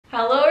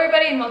Hello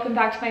everybody and welcome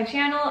back to my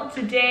channel.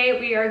 Today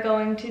we are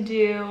going to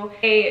do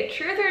a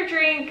truth or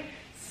drink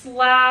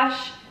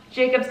slash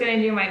Jacob's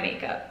gonna do my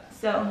makeup.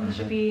 So this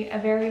should be a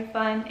very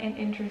fun and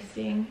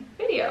interesting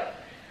video.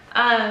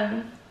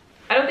 I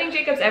don't think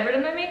Jacob's ever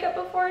done my makeup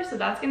before, so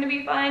that's gonna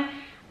be fun.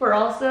 We're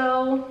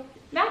also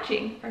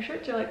matching. Our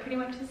shirts are like pretty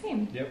much the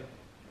same. Yep.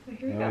 So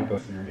here we go.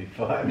 Both are gonna be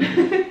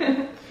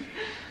fun.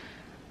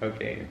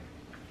 Okay.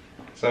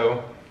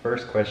 So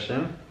first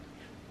question.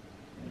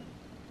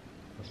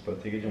 Let's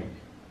both take a drink.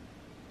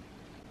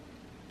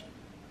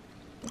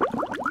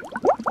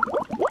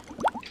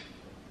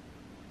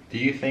 Do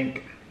you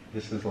think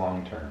this is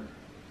long term?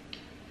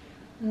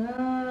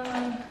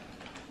 I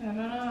don't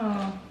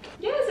know.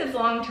 Yes, it's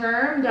long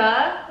term,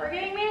 duh. We're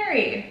getting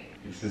married.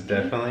 This is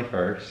definitely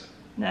first.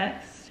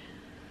 Next.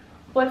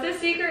 What's a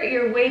secret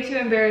you're way too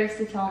embarrassed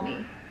to tell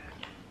me?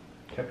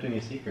 Kept any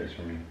secrets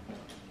from me?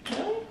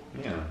 Really?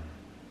 Yeah.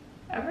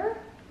 Ever?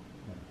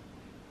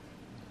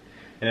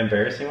 An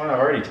embarrassing one? I've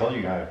already told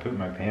you guys I pooped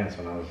my pants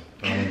when I was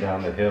running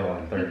down the hill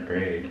in 3rd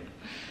grade.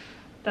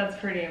 That's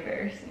pretty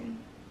embarrassing.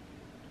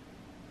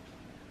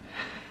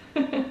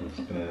 I'm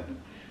just gonna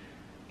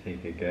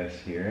take a guess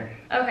here.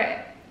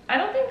 Okay. I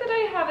don't think that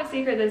I have a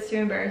secret that's too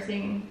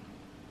embarrassing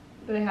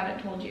that I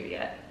haven't told you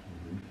yet.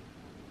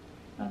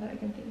 Not that I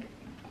can think.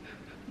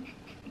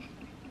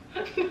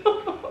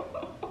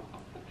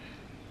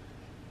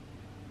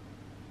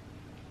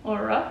 Well,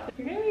 rough.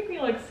 You're gonna make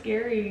me look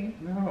scary.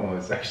 No,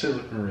 it's actually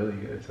looking really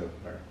good so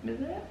far.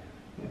 Is it?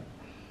 Yeah.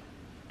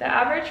 The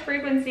average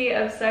frequency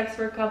of sex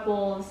for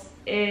couples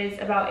is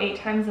about 8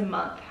 times a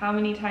month. How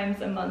many times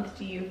a month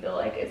do you feel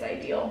like is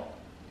ideal?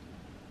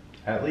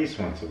 At least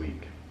once a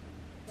week.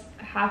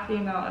 Half the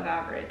amount of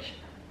average.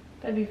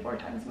 That'd be 4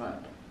 times a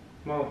month.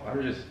 Well,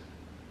 I'm just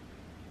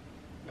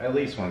at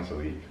least once a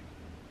week.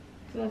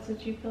 So that's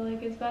what you feel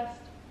like is best?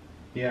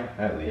 Yeah,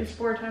 at Is least.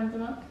 4 times a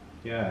month?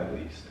 Yeah, at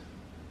least.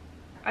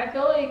 I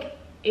feel like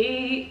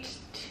 8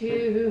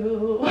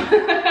 to...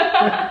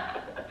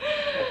 I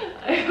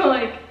feel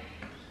like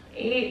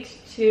 8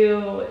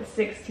 to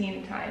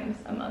 16 times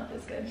a month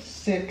is good.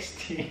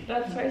 16.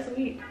 That's twice a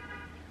week.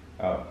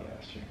 Oh, yeah,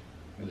 that's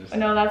true.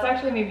 No, that's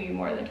actually maybe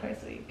more than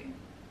twice a week.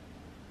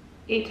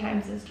 8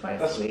 times is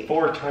twice That's a week.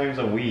 4 times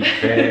a week,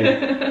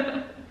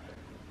 babe.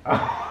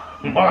 Oh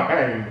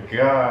my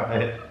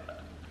god.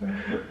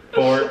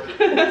 4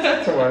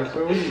 twice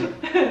a week.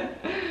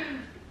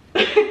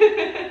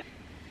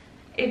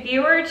 If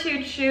you were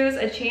to choose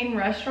a chain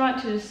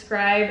restaurant to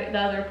describe the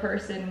other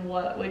person,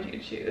 what would you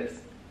choose?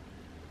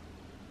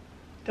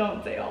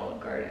 Don't say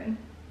Olive Garden.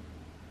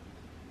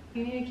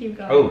 You need to keep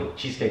going. Oh,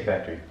 Cheesecake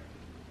Factory.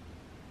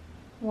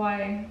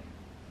 Why?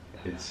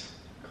 It's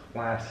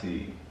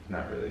classy.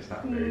 Not really, it's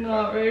not very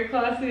Not very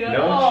classy at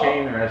No all.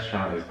 chain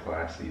restaurant is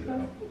classy though.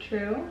 That's not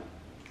true.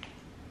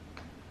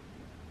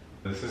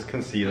 This is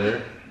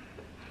concealer.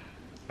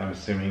 I'm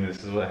assuming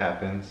this is what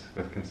happens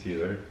with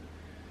concealer.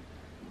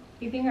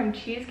 You think I'm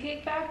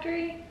Cheesecake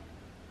Factory?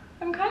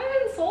 I'm kind of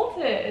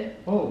insulted.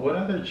 Oh, what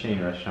other chain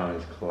restaurant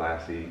is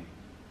classy?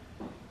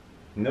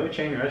 No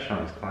chain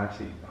restaurant is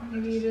classy.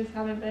 Maybe you just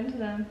haven't been to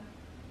them.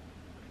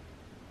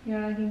 You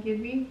know what I think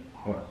you'd be?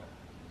 What?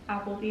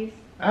 Applebee's.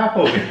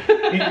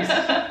 Applebee's.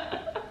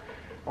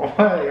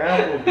 Why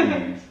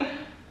Applebee's?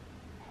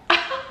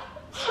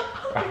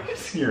 I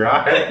see your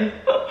eye.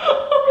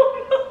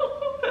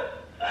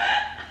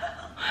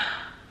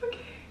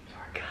 Okay.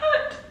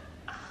 Cut.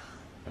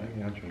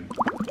 Okay, I'll drink.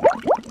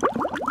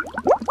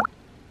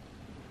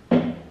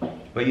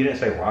 But you didn't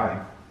say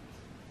why.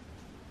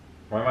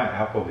 Why am I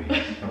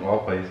Applebee's of all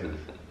places?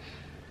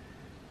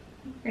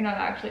 You're not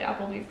actually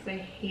Applebee's because I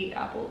hate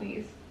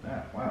Applebee's.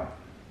 Ah, wow.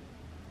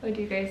 What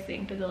do you guys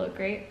think? Does it look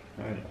great?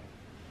 Right.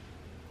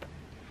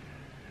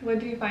 What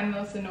do you find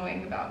most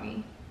annoying about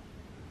me?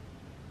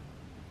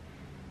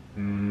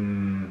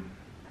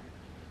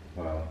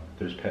 Well,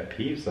 there's pet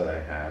peeves that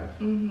I have.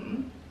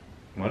 Mm-hmm.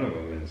 One of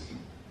them is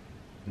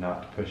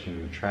not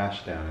pushing the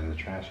trash down in the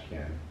trash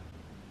can.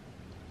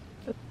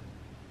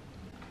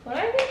 What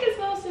I think is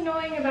most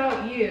annoying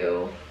about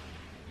you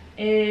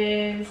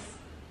is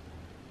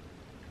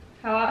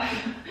how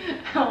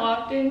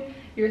often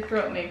your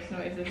throat makes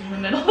noises in the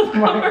middle of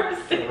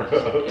conversation.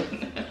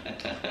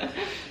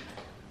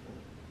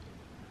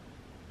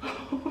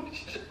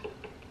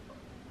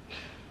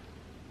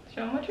 Show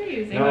them what you're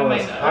using on No, my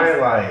it's nose.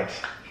 highlight.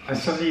 I'm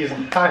supposed to use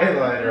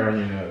highlighter on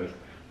your nose.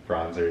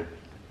 Bronzer.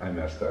 I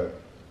messed up.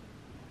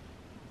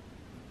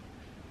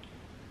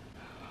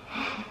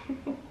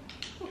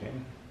 Okay,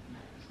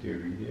 let's do a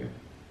review.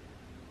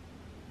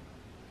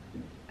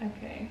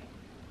 Okay.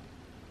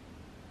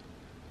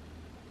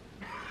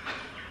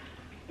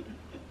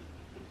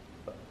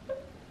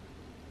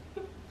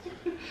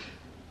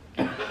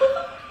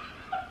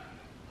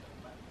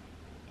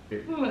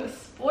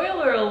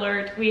 Spoiler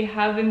alert, we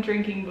have been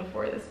drinking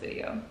before this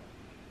video.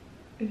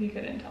 If you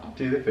couldn't tell.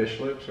 Do the fish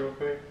lips real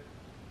quick.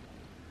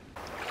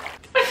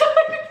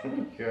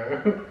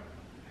 Go.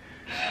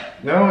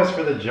 No, it's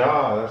for the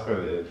jaw. That's what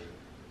it is.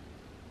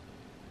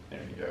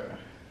 There you go.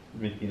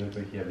 Make you look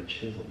like you have a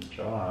chiseled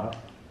jaw.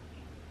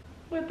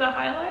 With the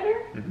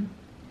highlighter? Mm-hmm.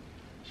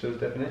 Shows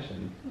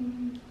definition.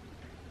 Mm-hmm.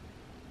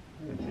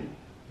 Let's see.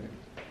 Nice.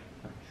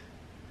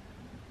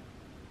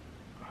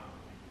 Oh,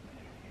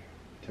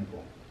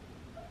 temple.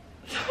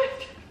 It's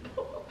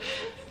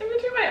in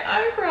between my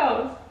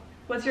eyebrows.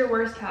 What's your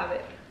worst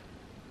habit?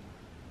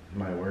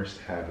 My worst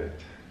habit.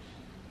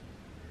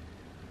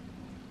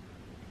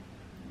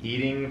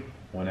 Eating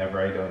whenever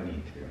I don't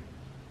need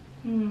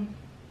to. Hmm.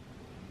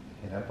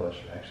 Hey, that blush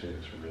actually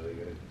looks really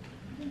good.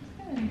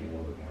 That's A good.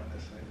 little bit more on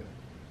this side.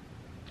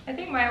 I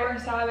think my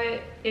worst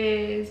habit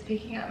is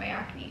picking up my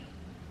acne.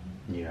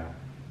 Yeah.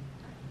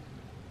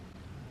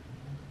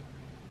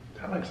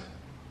 That looks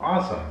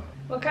awesome.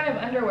 What kind of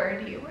underwear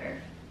do you wear?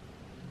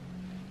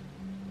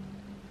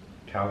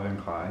 Calvin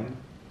Klein.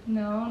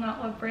 No, not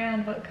what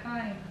brand, what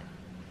kind?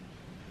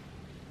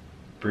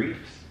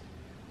 Briefs.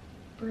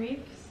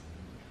 Briefs?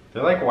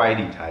 They're like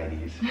whitey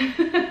tidies,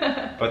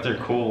 but they're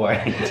cool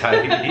whitey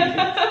tidies.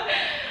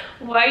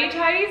 Whitey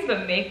tidies,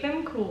 but make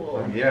them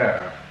cool.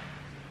 Yeah.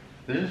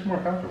 They're just more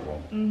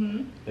comfortable.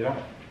 Mm-hmm. They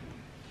don't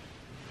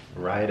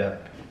ride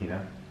up, you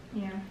know?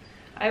 Yeah.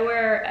 I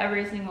wear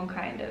every single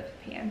kind of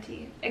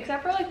panty,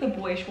 except for like the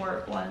boy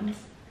short ones.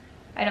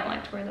 I don't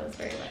like to wear those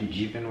very She much.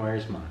 even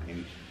wears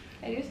mine.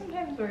 I do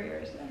sometimes wear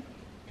yours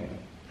though. Okay.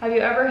 Have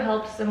you ever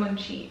helped someone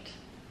cheat?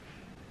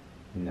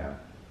 No.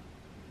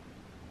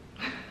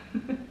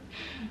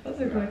 That's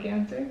a No. quick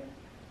answer.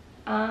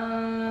 I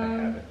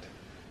haven't.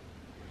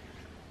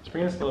 Let's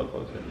bring this a little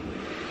closer.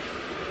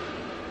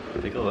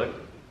 Take a look.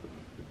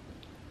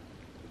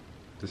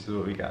 This is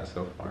what we got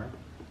so far.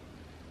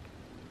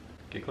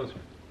 Get closer.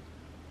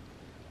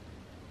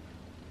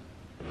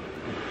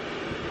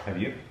 Have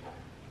you?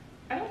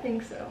 I don't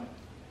think so.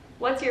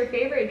 What's your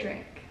favorite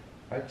drink?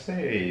 I'd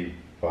say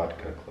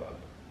vodka club.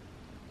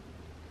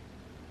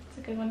 It's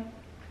a good one.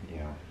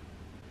 Yeah.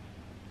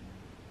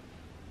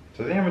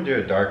 So I think I'm gonna do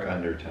a dark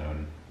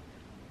undertone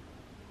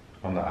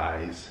on the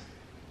eyes.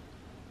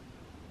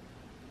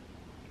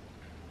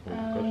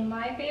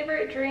 My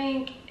favorite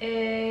drink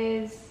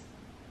is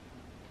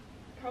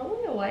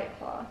probably a White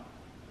Claw.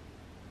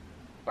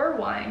 Or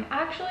wine.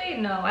 Actually,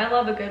 no, I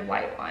love a good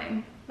white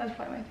wine. That's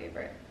probably my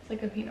favorite. It's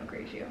like a Pinot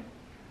Grigio.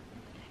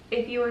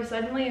 If you were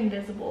suddenly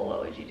invisible,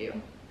 what would you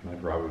do?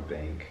 I'd rob a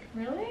bank.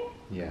 Really?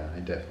 Yeah,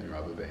 I'd definitely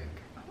rob a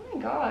bank. Oh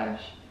my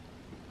gosh.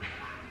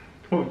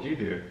 What would you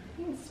do?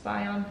 You can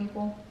spy on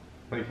people.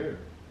 Like who?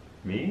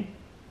 Me?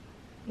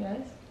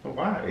 Yes.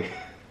 Why?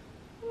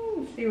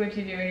 See what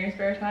you do in your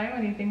spare time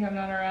when you think I'm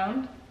not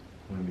around.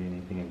 Wouldn't be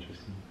anything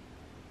interesting.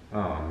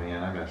 Oh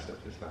man, I messed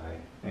up this eye.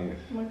 Anyways.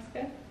 Looks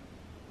good.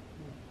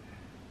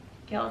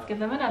 Okay, let's give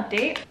them an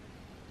update.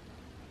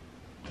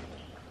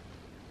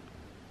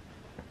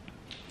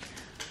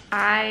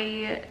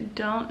 I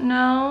don't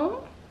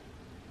know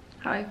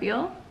how I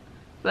feel,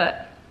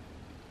 but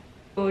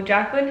oh,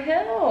 Jaclyn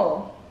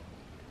Hill.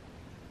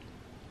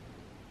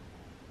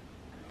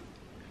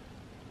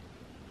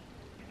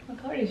 What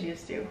color did you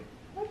just do?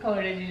 What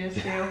color did you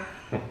just do?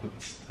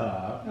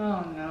 Stop.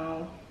 Oh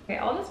no. Okay,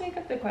 I'll just make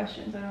up the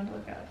questions. I don't have to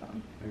look at the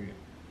phone. Okay.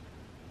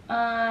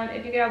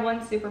 If you could have one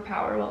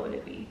superpower, what would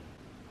it be?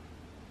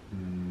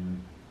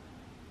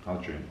 I'll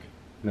drink.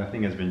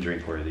 Nothing has been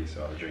drink worthy,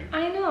 so I'll drink.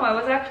 I know, I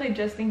was actually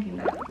just thinking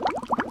that.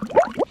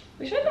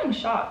 We should have done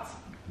shots.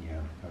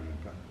 Yeah, that would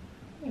be fun.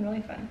 It'd be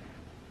really fun.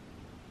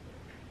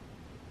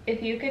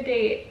 If you could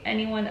date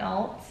anyone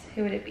else,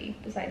 who would it be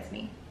besides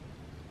me?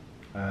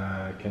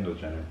 Kendall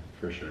Jenner,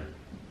 for sure.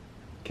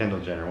 Kendall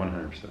Jenner,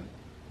 100%.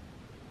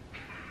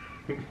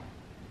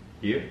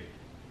 You?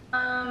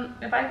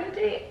 If I could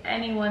date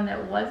anyone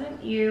that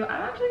wasn't you,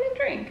 I'm actually gonna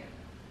drink.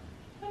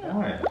 I don't know.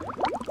 Why?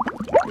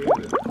 Who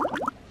is it?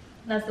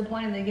 That's the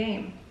point of the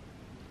game.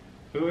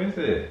 Who is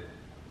it?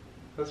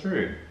 That's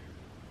rude.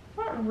 It's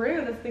not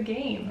rude, that's the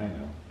game. I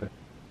know, but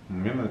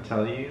I'm gonna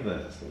tell you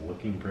that it's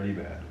looking pretty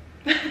bad.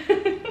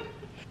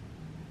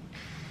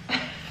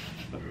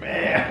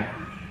 Man,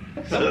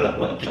 it's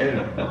looking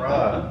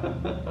rough.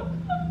 Oh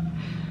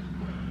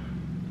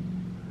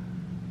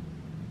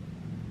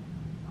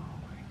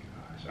my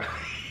gosh,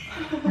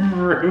 I'm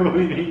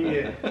ruining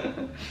it.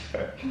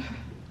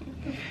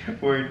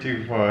 Way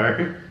too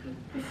far.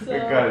 So, I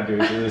gotta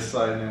do it to this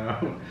side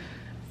now.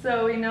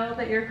 so we know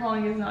that your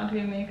calling is not to be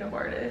a makeup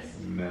artist.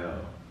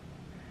 No.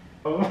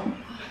 Oh.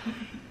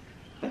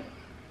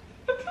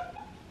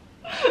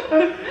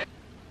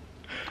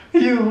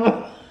 You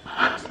look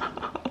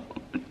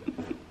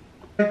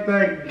like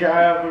that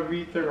guy off of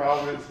Ethan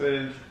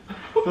Robinson's,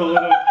 the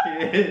little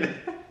kid.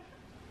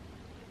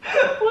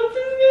 What's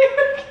his name?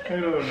 I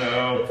don't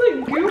know. It's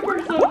like Goop or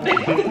something.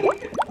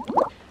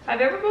 Have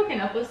you ever broken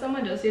up with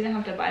someone just so you didn't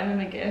have to buy them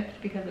a gift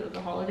because it was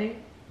a holiday?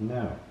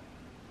 No.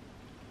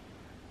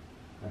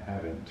 I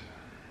haven't.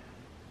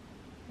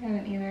 I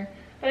haven't either.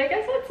 But I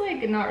guess that's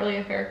like not really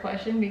a fair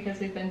question because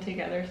we've been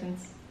together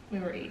since we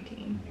were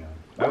 18. Yeah.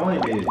 I've only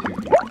dated 2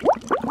 people.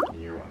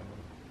 You're one of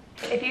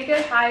them. If you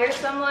could hire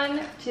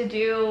someone to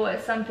do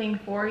something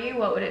for you,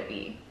 what would it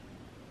be?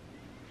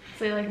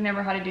 So you like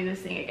never how to do this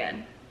thing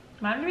again.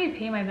 Mine would be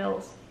pay my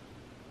bills.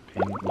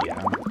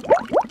 Yeah,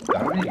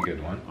 that would be a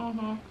good one.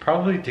 Mm-hmm.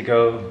 Probably to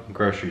go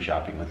grocery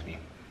shopping with me.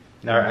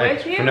 No,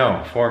 With you?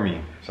 No, for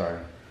me. Sorry.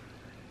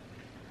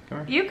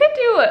 Come here. You could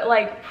do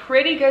like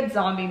pretty good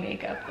zombie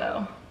makeup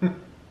though.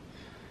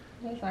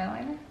 This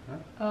eyeliner? Huh?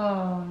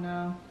 Oh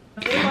no.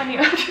 This one you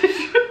have to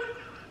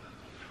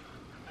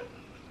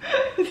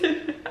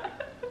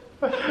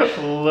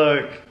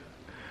Look.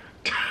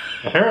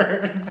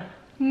 Turn.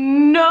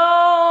 No!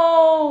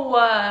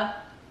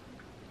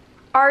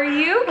 Are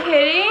you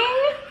kidding?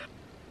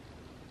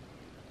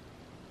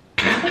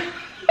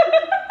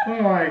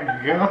 Oh my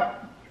god.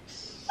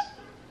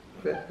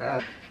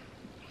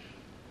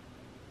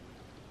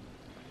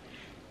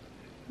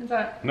 Is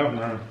that? No,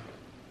 no.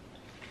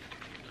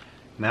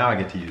 Now I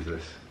get to use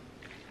this.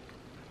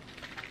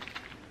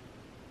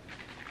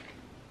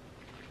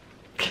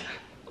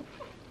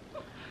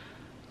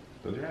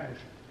 Close your eyes.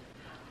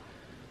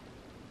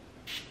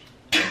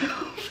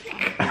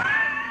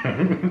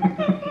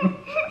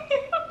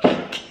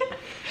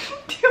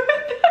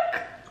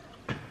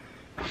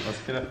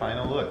 Let's get a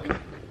final look.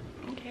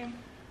 Okay.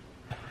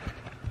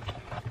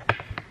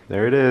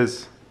 There it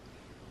is.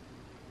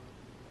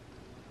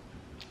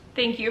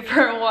 Thank you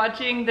for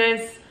watching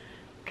this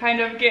kind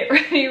of get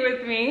ready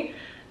with me.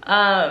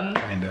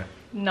 Kinda.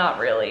 Not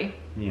really.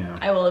 Yeah.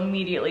 I will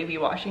immediately be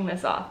washing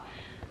this off.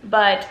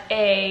 But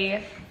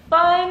a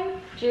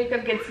fun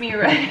Jacob gets me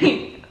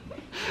ready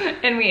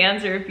and we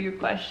answer a few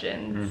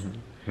questions.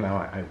 Mm-hmm. Now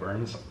I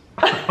burns.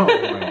 Oh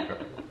my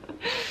god.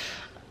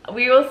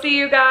 We will see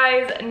you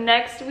guys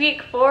next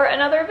week for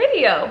another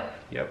video.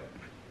 Yep.